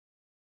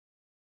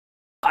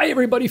Hi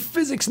everybody,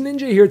 Physics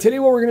Ninja here. Today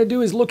what we're going to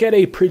do is look at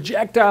a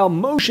projectile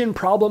motion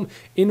problem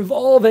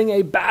involving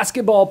a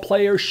basketball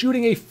player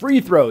shooting a free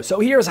throw.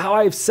 So here's how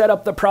I've set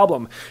up the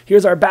problem.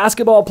 Here's our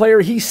basketball player.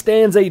 He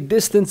stands a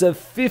distance of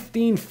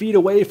 15 feet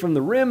away from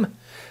the rim.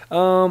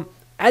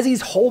 As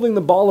he's holding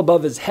the ball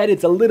above his head,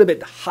 it's a little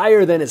bit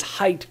higher than his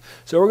height.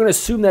 So we're going to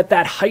assume that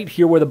that height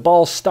here where the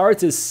ball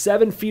starts is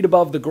 7 feet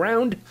above the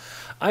ground.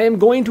 I am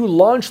going to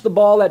launch the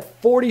ball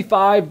at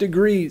 45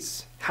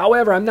 degrees.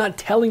 However, I'm not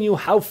telling you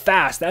how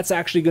fast. That's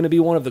actually going to be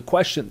one of the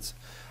questions.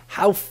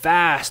 How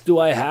fast do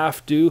I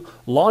have to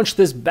launch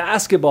this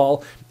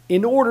basketball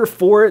in order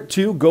for it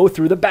to go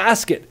through the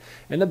basket?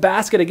 And the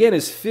basket, again,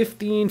 is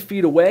 15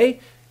 feet away.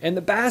 And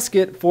the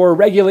basket for a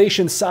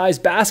regulation size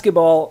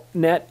basketball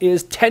net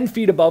is 10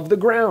 feet above the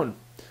ground.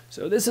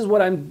 So this is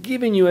what I'm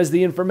giving you as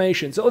the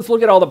information. So let's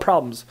look at all the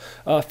problems.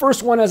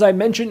 First one, as I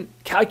mentioned,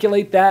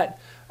 calculate that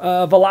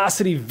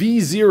velocity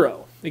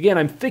V0. Again,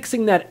 I'm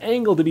fixing that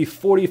angle to be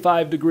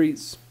 45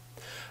 degrees.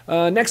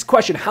 Next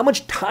question, how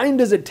much time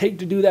does it take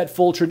to do that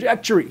full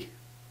trajectory?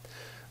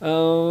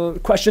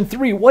 Question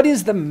 3, what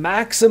is the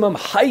maximum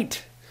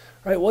height?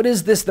 Right, what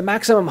is this? The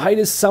maximum height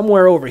is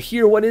somewhere over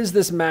here. What is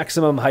this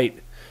maximum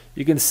height?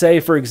 You can say,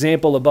 for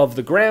example, above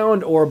the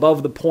ground or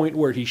above the point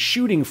where he's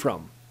shooting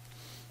from.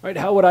 Right,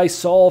 how would I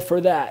solve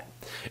for that?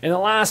 And the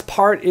last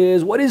part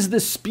is, what is the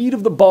speed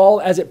of the ball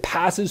as it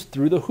passes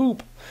through the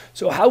hoop?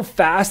 So how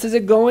fast is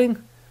it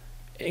going?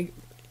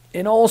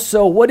 And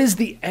also, what is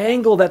the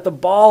angle that the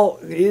ball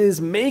is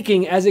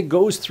making as it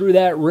goes through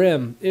that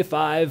rim if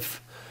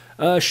I've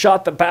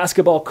shot the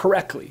basketball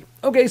correctly?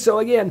 Okay, so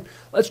again,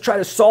 let's try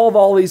to solve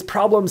all these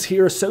problems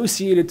here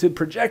associated to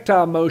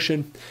projectile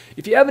motion.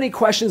 If you have any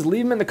questions,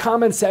 leave them in the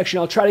comment section.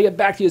 I'll try to get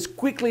back to you as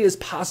quickly as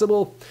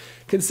possible.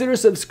 Consider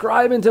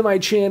subscribing to my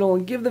channel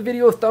and give the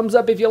video a thumbs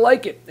up if you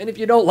like it. And if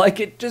you don't like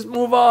it, just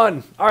move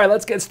on. All right,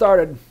 let's get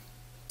started.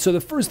 So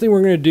the first thing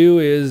we're going to do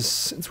is,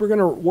 since we're going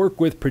to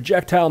work with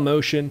projectile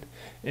motion,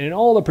 and in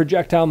all the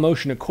projectile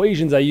motion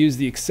equations, I use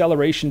the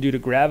acceleration due to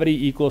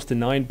gravity equals to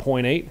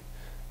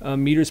 9.8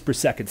 meters per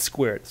second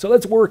squared. So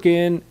let's work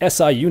in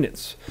SI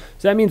units.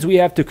 So that means we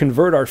have to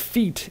convert our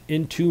feet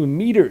into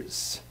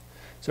meters.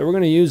 So we're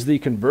going to use the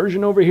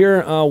conversion over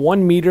here.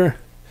 1 meter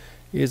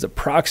is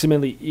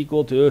approximately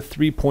equal to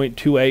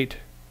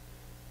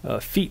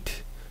 3.28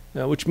 feet,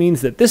 which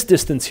means that this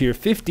distance here,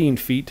 15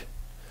 feet,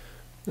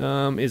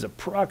 is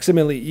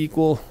approximately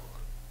equal,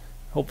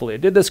 hopefully I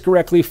did this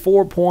correctly,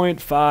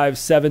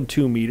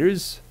 4.572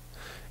 meters.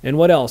 And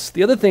what else?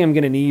 The other thing I'm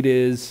going to need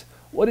is,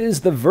 what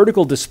is the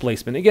vertical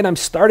displacement? Again, I'm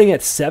starting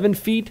at 7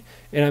 feet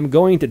and I'm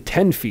going to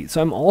 10 feet.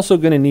 So I'm also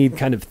going to need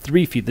kind of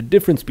 3 feet, the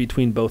difference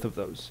between both of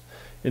those.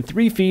 And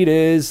 3 feet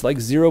is like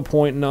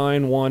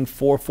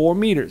 0.9144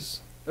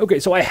 meters. Okay,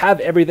 so I have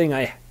everything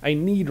I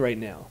need right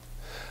now.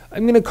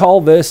 I'm going to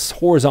call this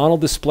horizontal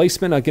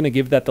displacement. I'm going to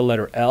give that the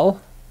letter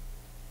L.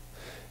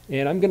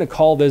 And I'm going to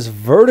call this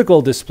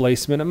vertical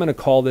displacement, I'm going to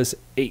call this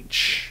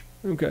H.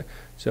 Okay,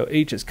 so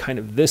H is kind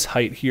of this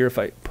height here if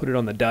I put it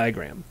on the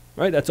diagram.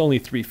 Right, that's only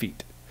 3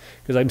 feet.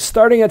 Because I'm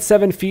starting at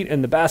 7 feet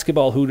and the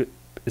basketball hoop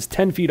is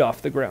 10 feet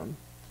off the ground.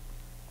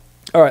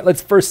 All right,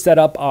 let's first set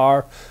up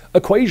our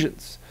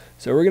equations.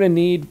 So we're going to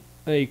need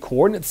a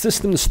coordinate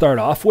system to start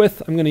off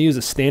with. I'm going to use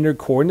a standard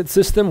coordinate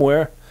system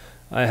where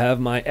I have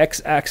my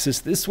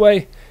x-axis this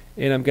way,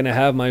 and I'm going to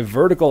have my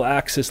vertical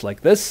axis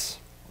like this.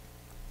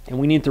 And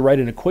we need to write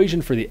an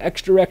equation for the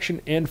x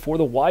direction and for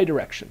the y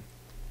direction.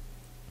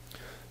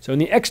 So in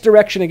the x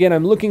direction, again,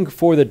 I'm looking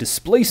for the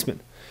displacement.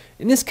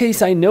 In this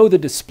case, I know the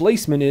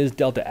displacement is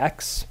delta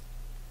x.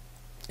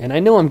 And I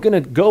know I'm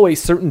going to go a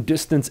certain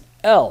distance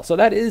L. So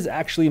that is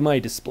actually my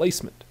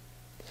displacement.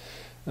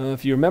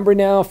 If you remember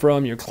now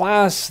from your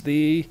class,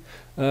 the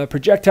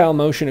projectile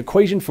motion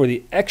equation for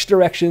the x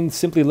direction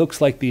simply looks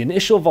like the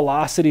initial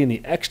velocity in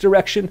the x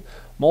direction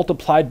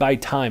multiplied by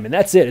time. And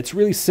that's it. It's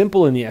really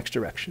simple in the x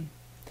direction.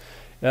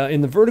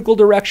 In the vertical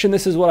direction,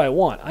 this is what I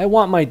want. I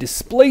want my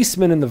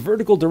displacement in the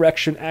vertical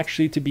direction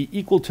actually to be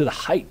equal to the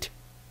height.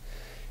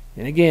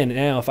 And again,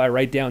 now if I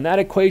write down that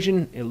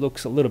equation, it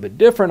looks a little bit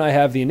different. I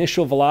have the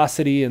initial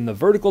velocity in the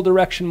vertical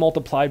direction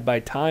multiplied by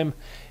time.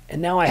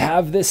 And now I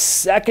have this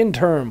second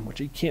term, which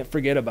you can't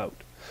forget about,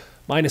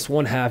 minus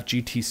 1/2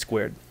 gt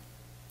squared.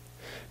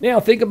 Now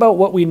think about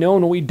what we know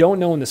and what we don't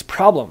know in this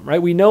problem, right?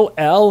 We know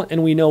L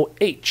and we know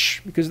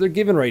H because they're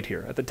given right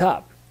here at the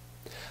top.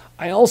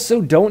 I also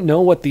don't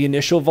know what the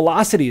initial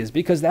velocity is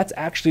because that's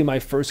actually my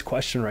first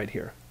question right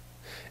here.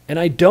 And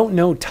I don't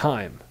know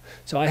time.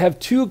 So I have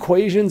 2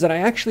 equations and I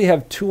actually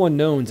have 2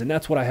 unknowns, and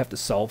that's what I have to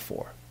solve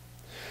for.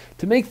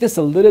 To make this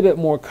a little bit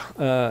more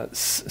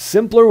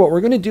simpler, what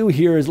we're going to do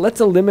here is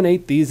let's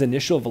eliminate these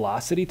initial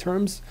velocity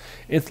terms.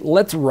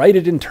 Let's write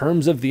it in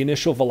terms of the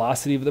initial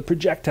velocity of the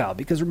projectile,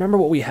 because remember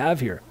what we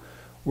have here.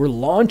 We're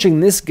launching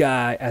this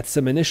guy at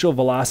some initial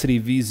velocity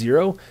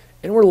V0,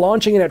 and we're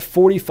launching it at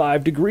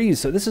 45 degrees.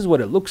 So this is what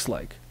it looks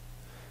like.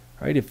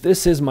 Right? If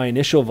this is my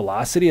initial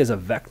velocity as a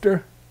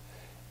vector,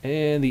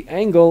 and the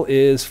angle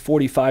is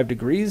 45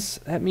 degrees,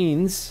 that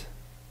means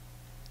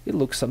it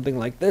looks something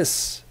like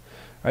this.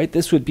 right?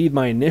 This would be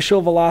my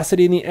initial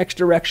velocity in the x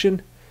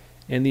direction,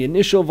 and the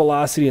initial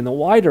velocity in the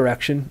y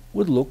direction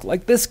would look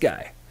like this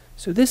guy.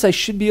 So this I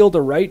should be able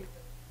to write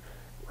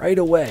right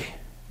away,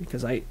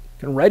 because I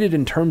can write it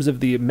in terms of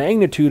the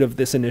magnitude of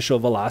this initial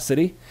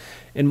velocity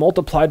and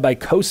multiplied by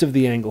cos of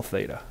the angle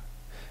theta.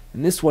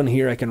 And this one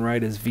here I can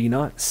write as v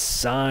naught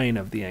sine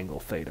of the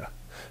angle theta.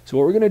 So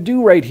what we're going to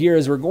do right here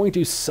is we're going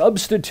to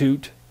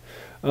substitute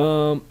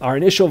our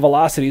initial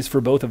velocities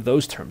for both of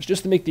those terms,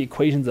 just to make the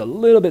equations a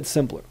little bit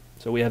simpler.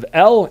 So we have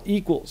L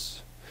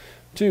equals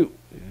to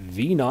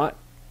v naught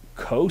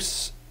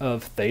cos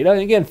of theta.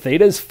 And again,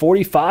 theta is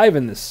 45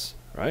 in this,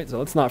 right? So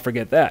let's not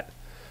forget that.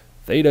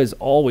 Theta is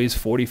always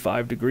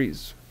 45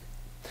 degrees.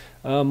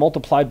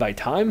 Multiplied by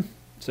time.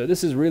 So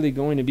this is really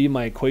going to be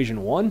my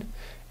equation 1.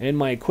 And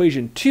my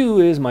equation 2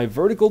 is my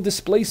vertical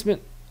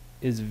displacement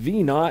is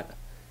v naught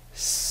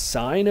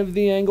sine of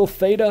the angle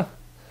theta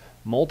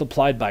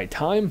multiplied by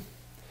time,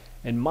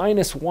 and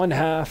minus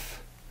 1/2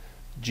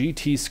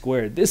 gt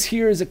squared. This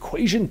here is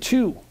equation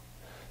 2.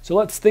 So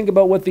let's think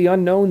about what the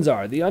unknowns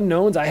are. The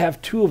unknowns, I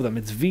have two of them.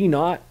 It's v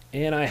naught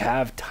and I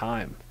have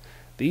time.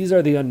 These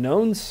are the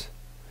unknowns.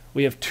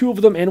 We have two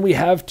of them and we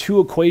have two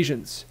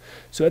equations.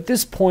 So at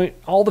this point,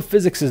 all the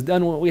physics is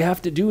done. What we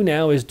have to do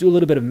now is do a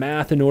little bit of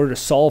math in order to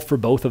solve for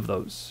both of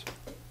those.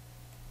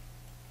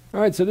 All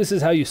right, so this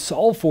is how you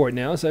solve for it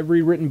now. So I've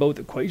rewritten both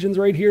equations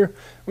right here.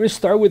 We're going to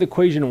start with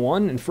equation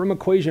 1, and from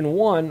equation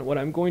 1, what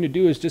I'm going to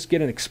do is just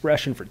get an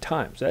expression for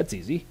time. So that's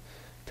easy.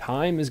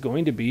 Time is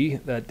going to be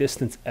that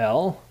distance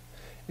L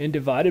and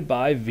divided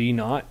by v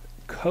naught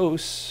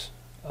cos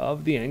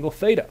of the angle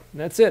theta.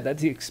 And that's it.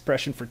 That's the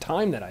expression for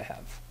time that I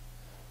have.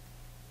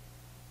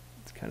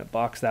 Let's kind of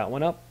box that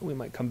one up. We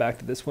might come back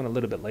to this one a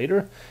little bit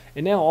later.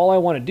 And now all I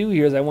want to do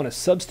here is I want to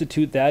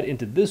substitute that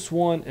into this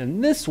one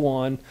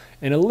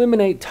and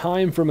eliminate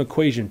time from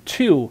equation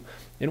 2.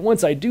 And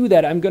once I do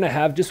that, I'm going to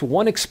have just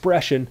one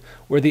expression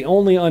where the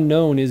only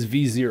unknown is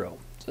v0.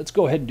 So let's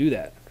go ahead and do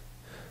that.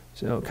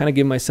 So kind of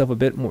give myself a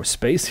bit more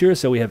space here.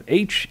 So we have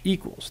h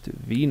equals to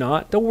v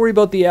naught. Don't worry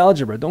about the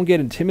algebra. Don't get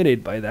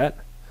intimidated by that.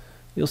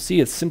 You'll see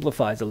it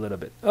simplifies a little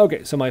bit.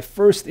 Okay, so my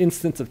first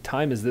instance of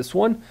time is this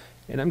one,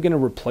 and I'm going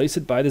to replace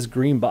it by this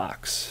green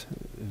box,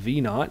 v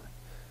naught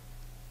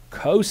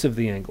cos of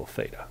the angle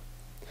theta.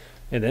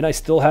 And then I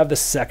still have the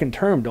second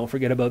term. Don't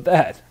forget about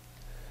that.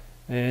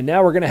 And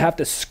now we're going to have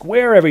to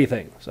square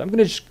everything. So I'm going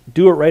to just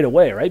do it right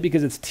away, right?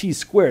 Because it's t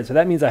squared. So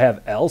that means I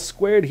have L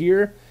squared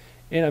here,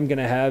 and I'm going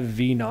to have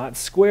v naught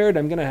squared.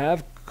 I'm going to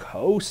have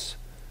cos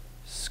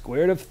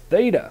squared of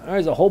theta. All right,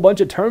 there's a whole bunch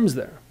of terms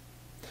there.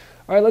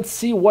 All right, let's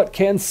see what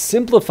can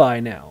simplify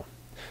now.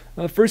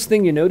 The first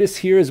thing you notice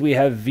here is we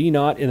have v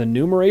naught in the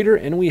numerator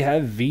and we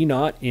have v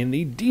naught in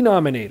the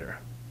denominator.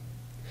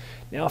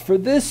 Now for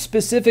this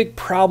specific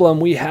problem,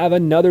 we have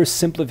another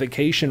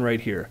simplification right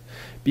here.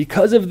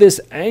 Because of this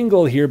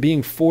angle here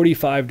being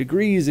 45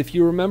 degrees, if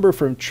you remember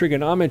from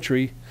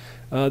trigonometry,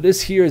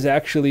 this here is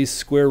actually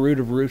square root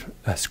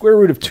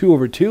of 2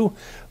 over 2,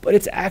 but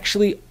it's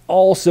actually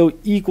also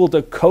equal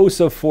to cos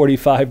of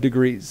 45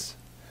 degrees.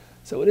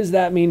 So what does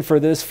that mean for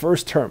this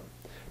first term?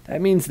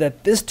 That means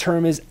that this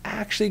term is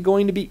actually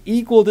going to be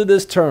equal to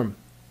this term.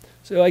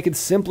 So I could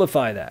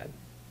simplify that.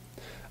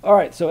 All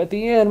right, so at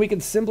the end, we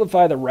can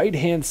simplify the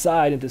right-hand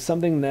side into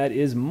something that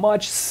is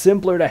much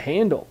simpler to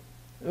handle.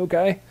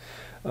 Okay?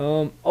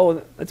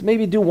 Let's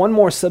maybe do one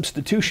more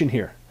substitution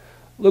here.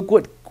 Look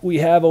what we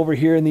have over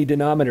here in the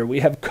denominator.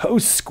 We have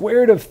cos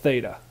squared of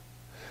theta.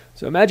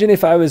 So imagine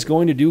if I was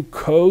going to do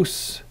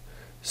cos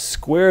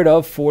squared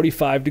of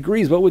 45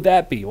 degrees. What would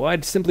that be? Well,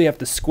 I'd simply have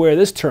to square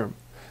this term.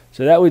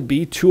 So that would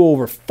be 2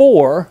 over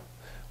 4,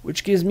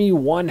 which gives me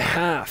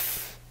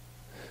 1/2.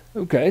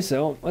 Okay,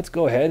 so let's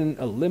go ahead and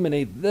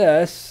eliminate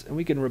this, and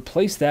we can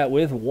replace that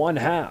with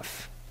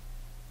 1/2.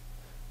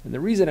 And the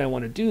reason I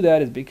want to do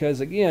that is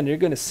because, again, you're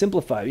going to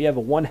simplify. We have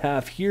a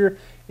 1/2 here,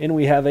 and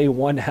we have a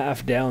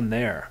 1/2 down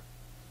there.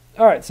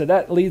 All right, so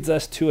that leads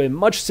us to a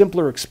much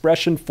simpler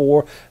expression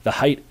for the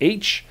height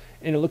h,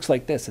 and it looks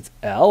like this. It's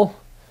L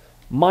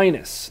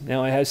minus.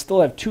 Now I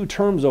still have two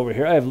terms over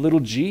here. I have little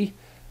g,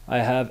 I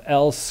have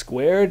L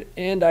squared,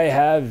 and I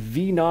have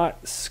v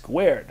naught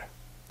squared.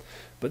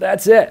 But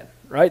that's it,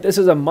 right? This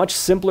is a much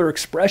simpler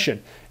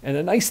expression. And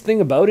the nice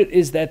thing about it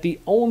is that the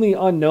only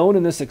unknown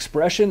in this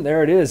expression,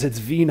 there it is, it's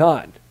v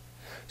naught.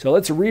 So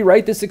let's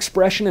rewrite this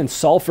expression and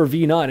solve for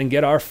v naught and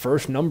get our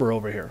first number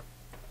over here.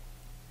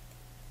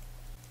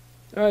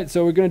 All right,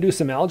 so we're going to do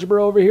some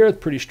algebra over here. It's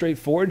pretty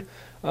straightforward.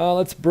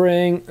 Let's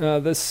bring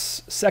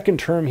this second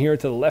term here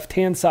to the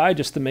left-hand side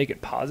just to make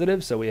it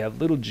positive. So we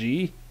have little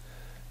g,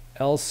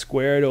 L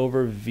squared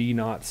over v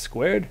naught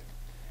squared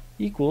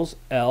equals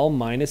L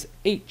minus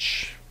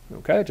h.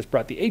 Okay, I just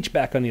brought the h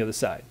back on the other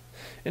side.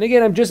 And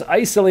again, I'm just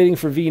isolating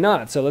for v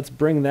naught. So let's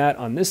bring that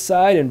on this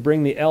side and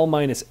bring the L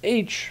minus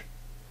h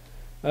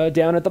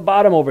down at the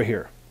bottom over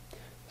here.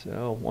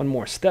 So one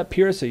more step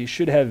here. So you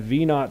should have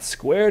v naught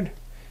squared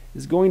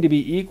is going to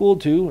be equal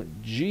to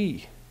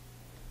g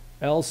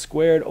L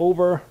squared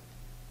over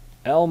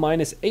L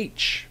minus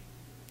h.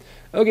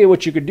 Okay,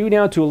 what you could do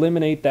now to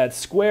eliminate that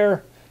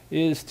square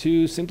is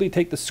to simply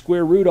take the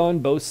square root on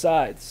both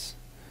sides.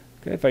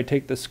 Okay, if I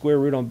take the square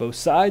root on both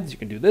sides, you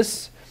can do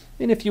this.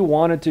 And if you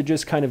wanted to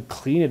just kind of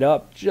clean it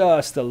up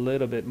just a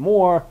little bit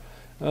more,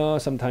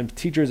 sometimes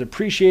teachers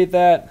appreciate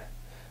that.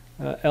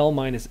 L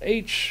minus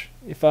h.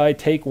 If I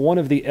take one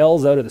of the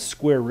L's out of the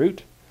square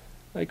root,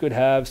 I could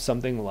have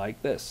something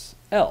like this,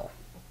 L.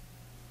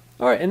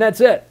 All right, and that's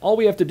it. All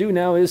we have to do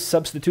now is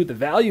substitute the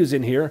values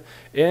in here,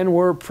 and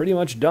we're pretty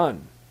much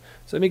done.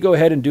 So let me go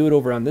ahead and do it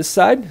over on this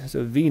side.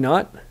 So V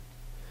naught.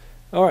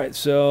 All right,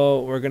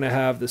 so we're going to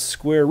have the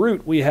square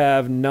root. We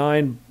have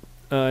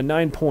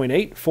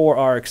 9.8 for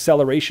our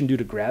acceleration due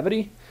to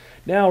gravity.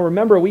 Now,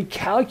 remember, we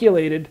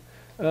calculated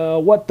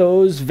what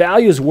those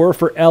values were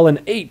for L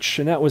and H,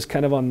 and that was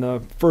kind of on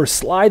the first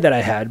slide that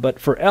I had. But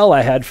for L,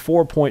 I had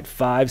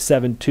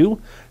 4.572.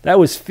 That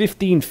was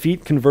 15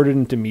 feet converted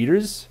into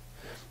meters.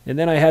 And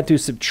then I had to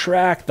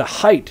subtract the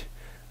height.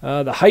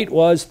 The height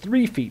was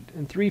 3 feet,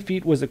 and 3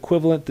 feet was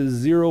equivalent to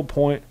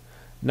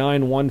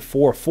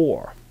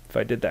 0.9144, if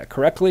I did that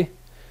correctly.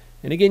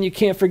 And again, you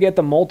can't forget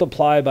to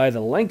multiply by the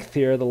length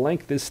here. The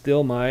length is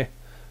still my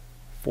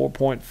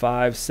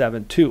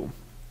 4.572.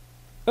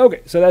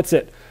 Okay, so that's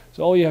it.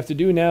 So all you have to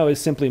do now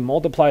is simply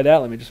multiply that.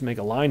 Let me just make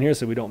a line here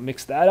so we don't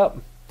mix that up.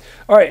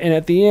 All right, and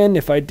at the end,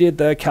 if I did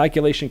the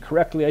calculation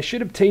correctly, I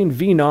should obtain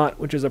V naught,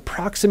 which is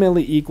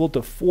approximately equal to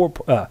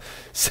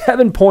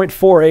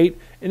 7.48,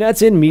 and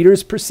that's in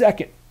meters per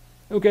second.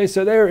 Okay,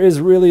 so there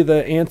is really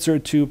the answer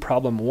to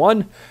problem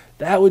 1.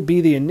 That would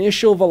be the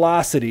initial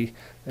velocity,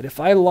 that if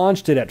I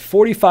launched it at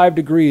 45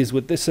 degrees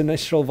with this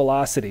initial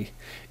velocity,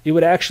 it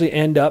would actually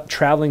end up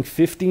traveling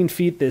 15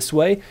 feet this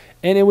way,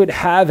 and it would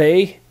have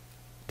a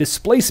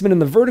displacement in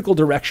the vertical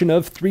direction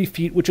of 3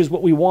 feet, which is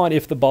what we want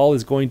if the ball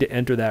is going to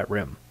enter that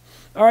rim.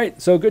 All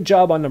right, so good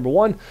job on number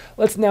 1.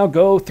 Let's now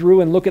go through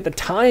and look at the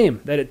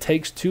time that it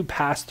takes to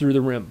pass through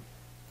the rim.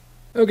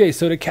 Okay,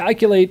 so to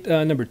calculate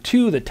number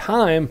 2, the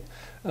time,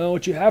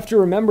 what you have to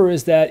remember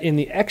is that in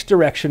the x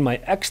direction, my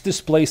x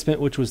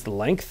displacement, which was the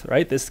length,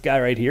 right, this guy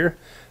right here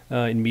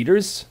in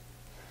meters,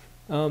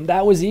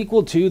 that was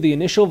equal to the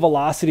initial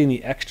velocity in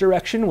the x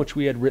direction, which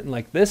we had written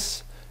like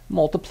this,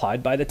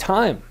 multiplied by the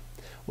time.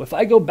 Well, if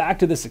I go back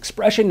to this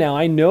expression now,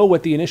 I know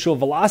what the initial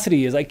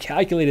velocity is. I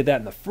calculated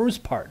that in the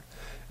first part.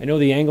 I know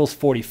the angle's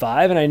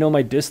 45, and I know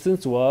my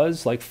distance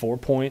was like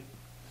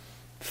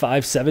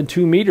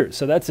 4.572 meters.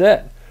 So that's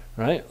it,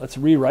 right? Let's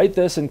rewrite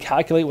this and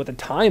calculate what the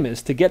time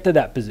is to get to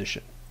that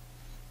position.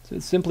 So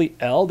it's simply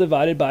L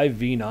divided by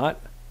V naught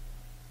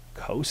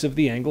cos of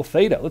the angle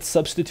theta. Let's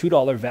substitute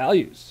all our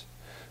values.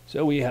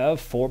 So we have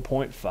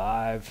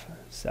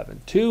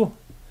 4.572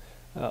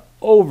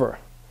 over,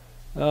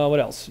 what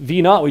else?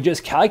 V naught we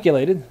just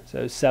calculated,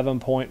 so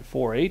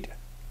 7.48.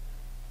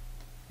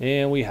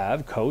 And we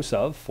have cos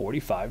of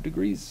 45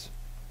 degrees.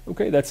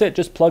 Okay, that's it.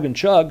 Just plug and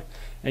chug,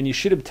 and you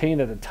should obtain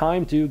the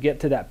time to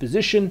get to that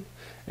position.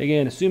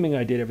 Again, assuming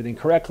I did everything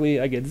correctly,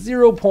 I get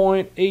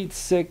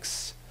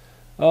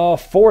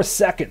 0.864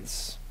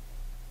 seconds.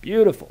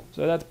 Beautiful.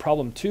 So that's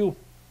problem 2.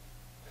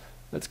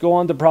 Let's go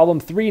on to problem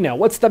 3 now.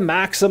 What's the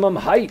maximum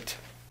height?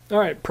 All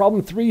right,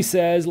 problem 3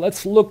 says,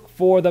 let's look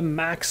for the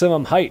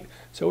maximum height.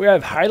 So we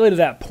have highlighted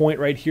that point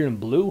right here in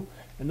blue.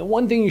 And the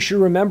one thing you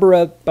should remember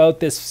about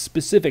this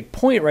specific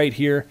point right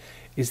here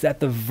is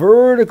that the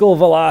vertical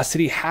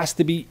velocity has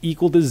to be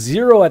equal to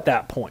 0 at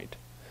that point,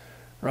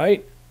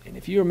 right? And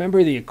if you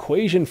remember the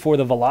equation for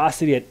the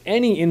velocity at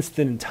any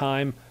instant in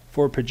time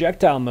for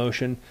projectile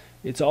motion,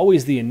 it's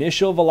always the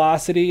initial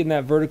velocity in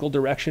that vertical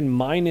direction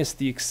minus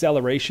the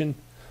acceleration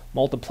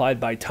multiplied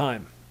by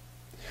time.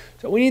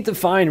 So we need to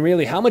find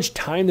really how much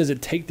time does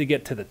it take to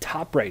get to the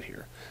top right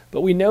here.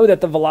 But we know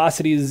that the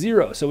velocity is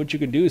 0, so what you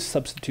can do is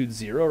substitute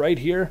 0 right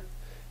here.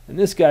 And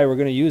this guy, we're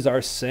going to use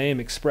our same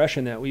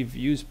expression that we've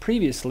used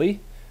previously,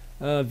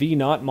 V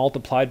naught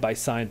multiplied by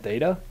sine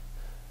theta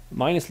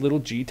minus little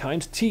g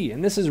times t.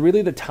 And this is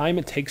really the time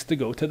it takes to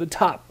go to the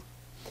top.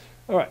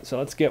 All right, so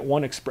let's get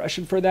one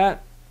expression for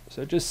that.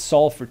 So just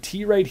solve for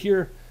t right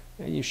here,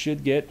 and you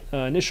should get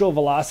initial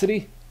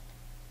velocity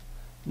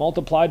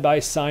multiplied by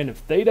sine of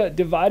theta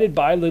divided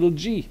by little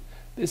g.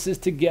 This is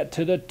to get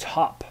to the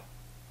top.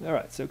 All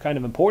right, so kind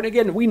of important.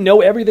 Again, we know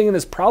everything in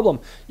this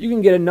problem. You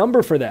can get a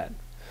number for that.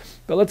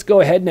 But let's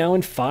go ahead now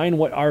and find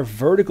what our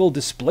vertical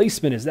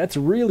displacement is. That's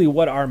really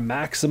what our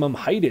maximum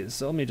height is.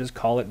 So let me just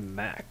call it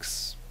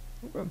max.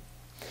 Okay.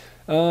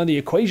 The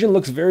equation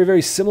looks very,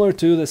 very similar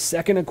to the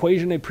second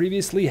equation I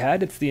previously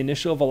had. It's the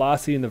initial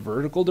velocity in the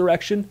vertical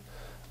direction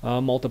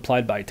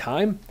multiplied by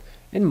time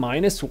and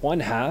minus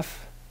 1/2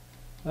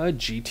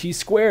 gt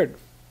squared.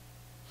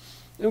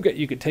 Okay,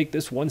 you could take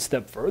this one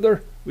step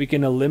further. We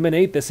can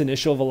eliminate this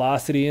initial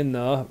velocity in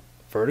the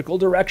vertical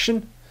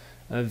direction,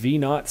 V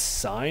naught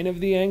sine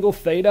of the angle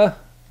theta.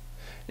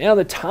 Now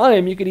the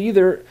time, you could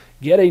either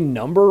get a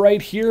number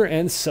right here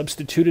and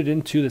substitute it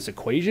into this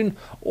equation,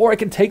 or I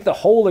can take the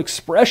whole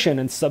expression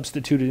and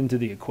substitute it into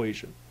the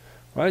equation.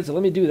 All right, so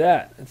let me do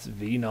that. It's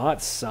V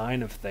naught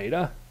sine of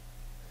theta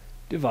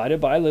divided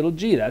by little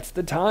g. That's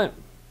the time.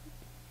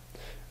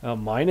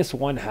 minus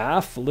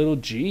 1/2 little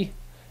g.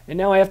 And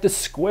now I have to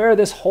square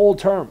this whole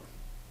term.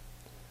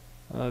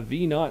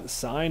 V naught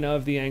sine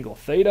of the angle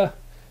theta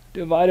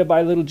divided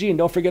by little g. And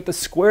don't forget to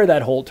square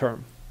that whole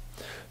term.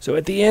 So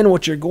at the end,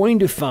 what you're going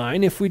to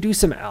find, if we do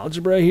some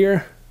algebra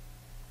here,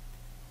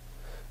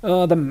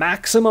 the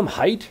maximum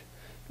height,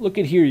 look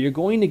at here, you're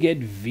going to get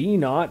V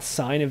naught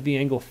sine of the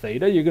angle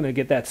theta. You're going to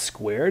get that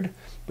squared,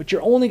 but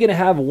you're only going to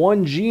have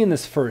 1g in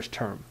this first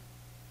term.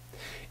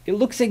 It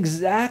looks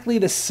exactly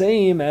the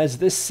same as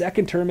this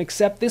second term,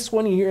 except this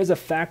one here is a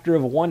factor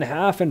of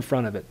 1/2 in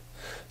front of it.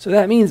 So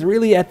that means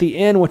really at the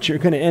end, what you're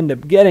going to end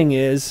up getting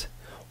is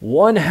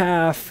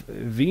 1/2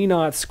 V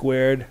naught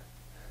squared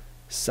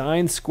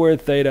sine squared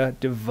theta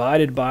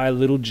divided by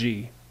little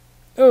g.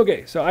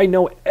 Okay, so I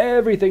know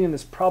everything in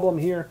this problem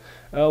here.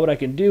 What I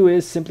can do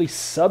is simply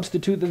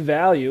substitute the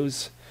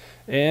values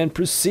and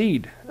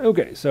proceed.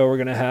 Okay, so we're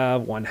going to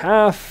have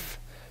 1/2.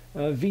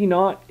 V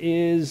naught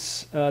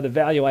is the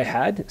value I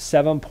had,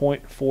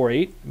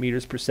 7.48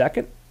 meters per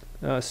second.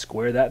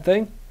 Square that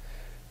thing.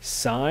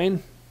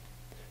 Sine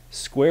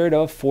squared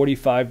of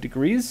 45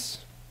 degrees.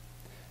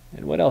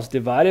 And what else?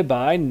 Divided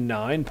by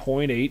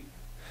 9.8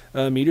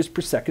 meters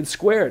per second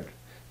squared.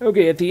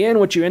 Okay, at the end,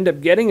 what you end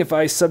up getting, if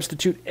I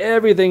substitute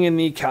everything in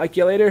the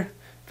calculator,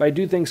 if I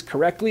do things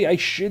correctly, I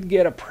should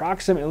get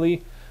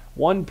approximately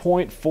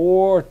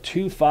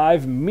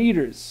 1.425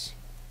 meters.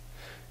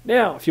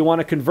 Now, if you want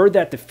to convert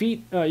that to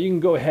feet, you can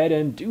go ahead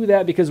and do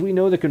that because we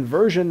know the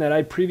conversion that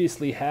I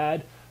previously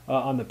had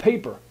on the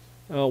paper.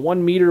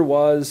 1 meter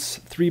was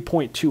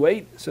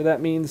 3.28, so that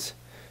means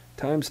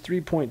times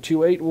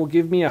 3.28 will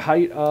give me a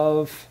height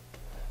of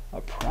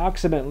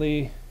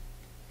approximately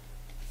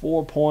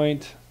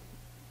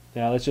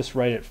let's just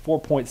write it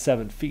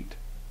 4.7 feet.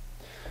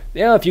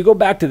 Now, if you go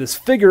back to this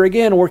figure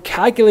again, we're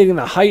calculating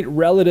the height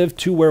relative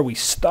to where we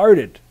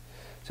started.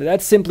 So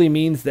that simply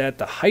means that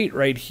the height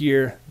right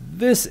here,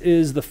 this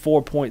is the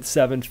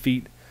 4.7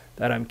 feet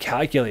that I'm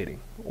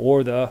calculating,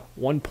 or the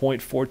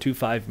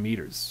 1.425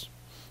 meters.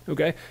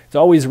 Okay, it's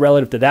always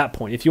relative to that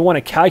point. If you want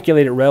to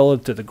calculate it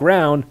relative to the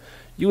ground,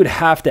 you would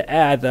have to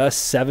add the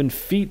 7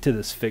 feet to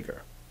this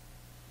figure.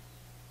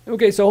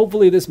 Okay, so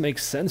hopefully this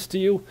makes sense to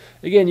you.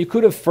 Again, you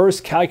could have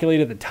first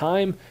calculated the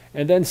time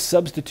and then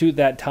substitute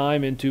that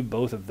time into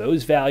both of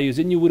those values,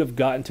 and you would have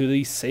gotten to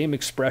the same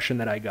expression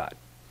that I got.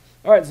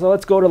 All right, so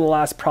let's go to the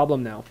last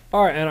problem now.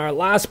 All right, and our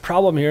last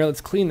problem here,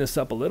 let's clean this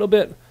up a little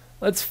bit.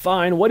 Let's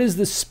find what is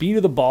the speed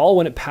of the ball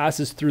when it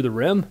passes through the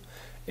rim,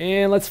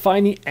 and let's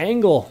find the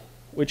angle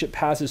which it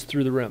passes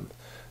through the rim.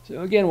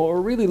 So again, what we're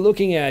really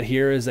looking at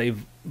here is a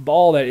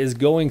ball that is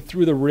going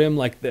through the rim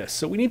like this.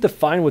 So we need to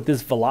find what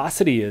this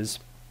velocity is,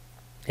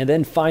 and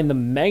then find the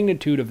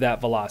magnitude of that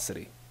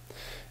velocity.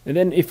 And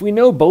then if we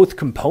know both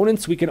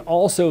components, we can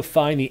also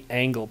find the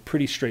angle.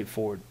 Pretty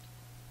straightforward.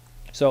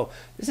 So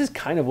this is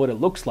kind of what it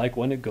looks like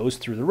when it goes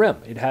through the rim.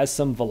 It has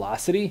some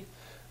velocity,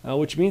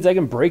 which means I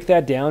can break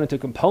that down into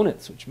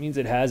components, which means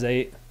it has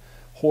a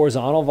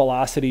horizontal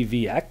velocity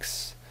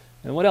Vx.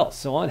 And what else?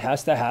 So it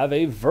has to have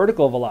a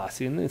vertical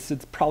velocity, and it's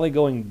probably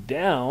going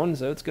down,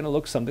 so it's going to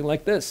look something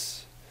like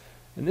this.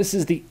 And this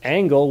is the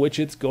angle which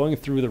it's going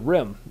through the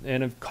rim.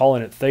 And I'm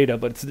calling it theta,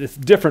 but it's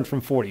different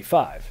from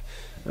 45.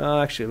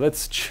 Actually,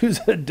 let's choose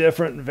a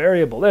different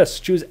variable. Let's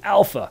choose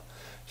alpha,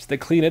 just to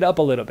clean it up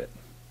a little bit.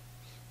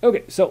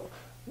 Okay, so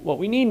what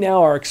we need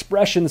now are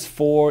expressions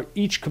for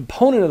each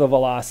component of the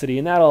velocity,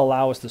 and that'll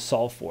allow us to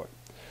solve for it.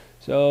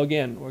 So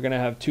again, we're going to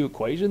have two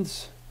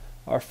equations.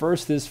 Our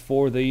first is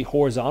for the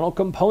horizontal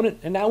component,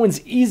 and that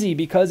one's easy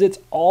because it's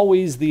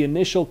always the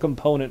initial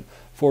component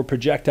for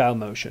projectile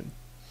motion.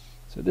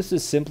 So this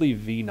is simply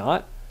V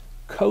naught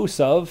cos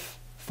of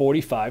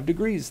 45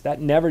 degrees.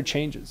 That never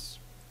changes.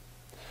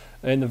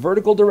 In the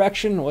vertical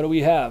direction, what do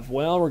we have?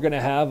 Well, we're going to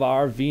have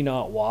our V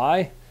naught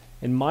y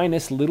and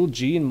minus little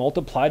g and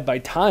multiplied by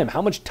time.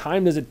 How much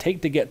time does it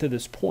take to get to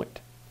this point?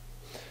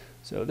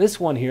 So this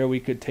one here, we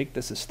could take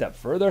this a step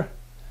further.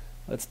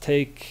 Let's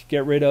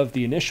get rid of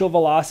the initial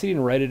velocity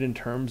and write it in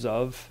terms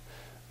of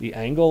the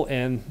angle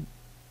and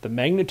the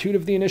magnitude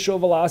of the initial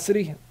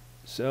velocity.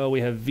 So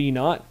we have V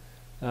naught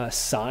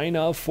sine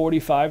of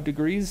 45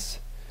 degrees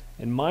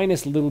and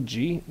minus little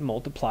g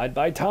multiplied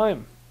by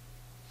time.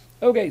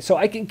 Okay, so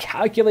I can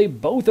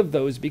calculate both of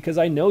those because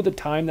I know the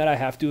time that I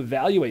have to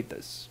evaluate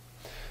this.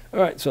 All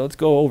right, so let's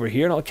go over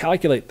here and I'll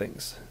calculate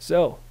things.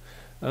 So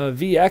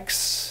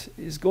Vx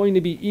is going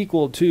to be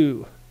equal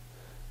to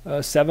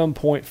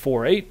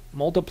 7.48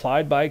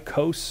 multiplied by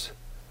cos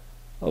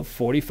of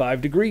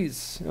 45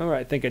 degrees. All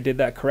right, I think I did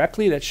that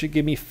correctly. That should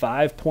give me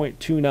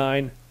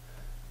 5.29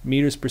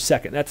 meters per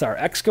second. That's our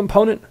x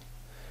component.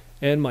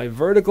 And my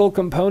vertical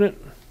component,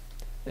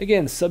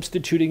 again,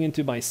 substituting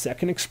into my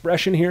second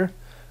expression here,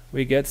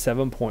 we get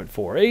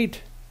 7.48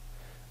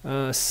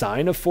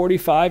 sine of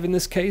 45 in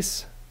this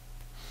case,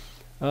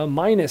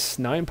 minus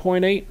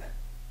 9.8.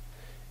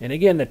 And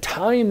again, the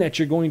time that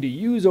you're going to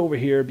use over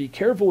here, be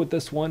careful with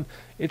this one,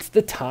 it's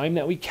the time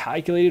that we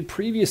calculated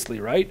previously,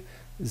 right?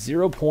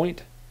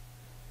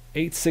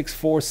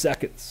 0.864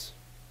 seconds.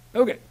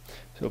 Okay,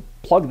 So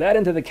plug that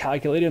into the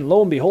calculator, and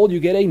lo and behold, you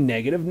get a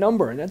negative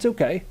number, and that's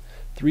okay.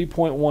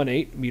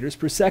 3.18 meters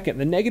per second.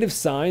 The negative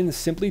sign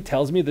simply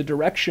tells me the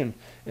direction,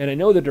 and I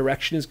know the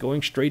direction is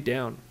going straight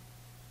down.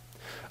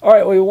 All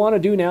right, what we want to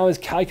do now is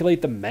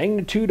calculate the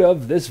magnitude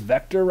of this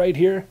vector right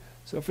here.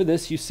 So for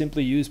this, you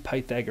simply use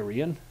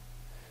Pythagorean,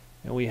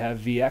 and we have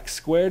Vx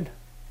squared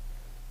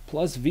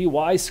plus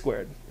Vy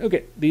squared.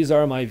 Okay, these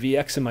are my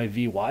Vx and my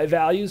Vy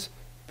values.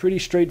 Pretty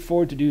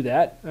straightforward to do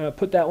that.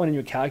 Put that one in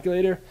your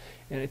calculator,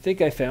 and I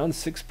think I found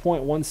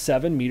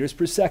 6.17 meters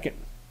per second.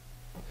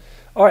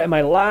 All right,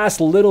 my last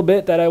little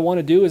bit that I want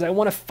to do is I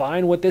want to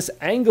find what this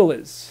angle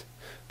is.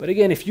 But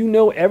again, if you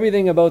know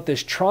everything about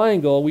this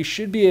triangle, we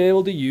should be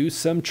able to use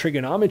some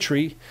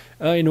trigonometry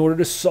in order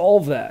to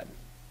solve that.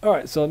 All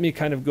right, so let me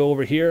kind of go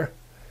over here,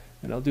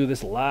 and I'll do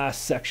this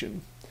last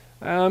section.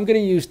 I'm going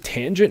to use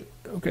tangent.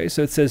 Okay,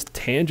 so it says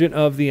tangent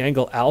of the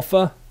angle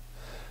alpha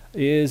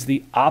is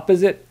the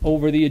opposite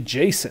over the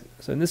adjacent.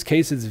 So in this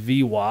case, it's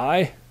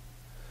Vy.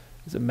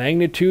 It's a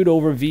magnitude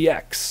over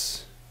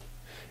Vx.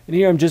 And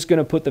here I'm just going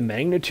to put the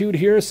magnitude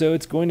here, so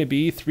it's going to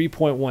be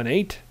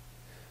 3.18.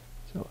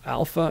 So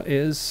alpha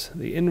is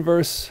the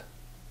inverse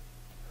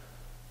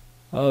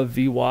of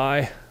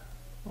Vy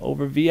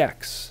over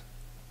Vx.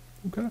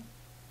 Okay.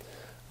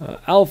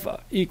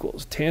 Alpha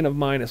equals tan of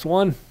minus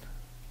 1.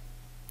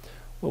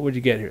 What would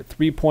you get here?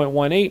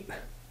 3.18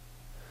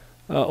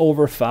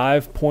 over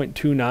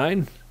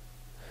 5.29.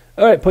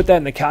 All right, put that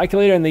in the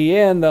calculator. In the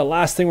end, the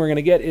last thing we're going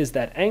to get is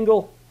that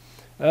angle.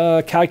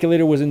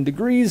 Calculator was in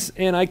degrees,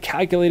 and I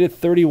calculated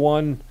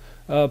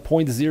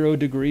 31.0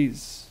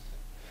 degrees.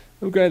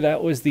 Okay,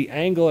 that was the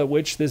angle at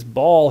which this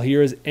ball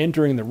here is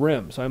entering the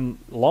rim. So I'm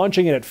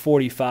launching it at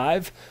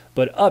 45,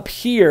 but up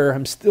here,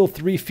 I'm still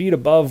 3 feet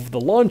above the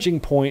launching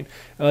point.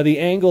 The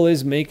angle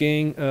is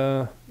making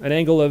an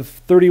angle of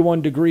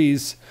 31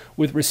 degrees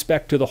with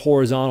respect to the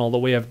horizontal, the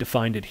way I've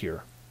defined it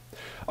here.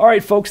 All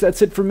right, folks,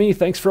 that's it for me.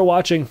 Thanks for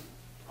watching.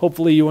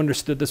 Hopefully you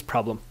understood this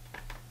problem.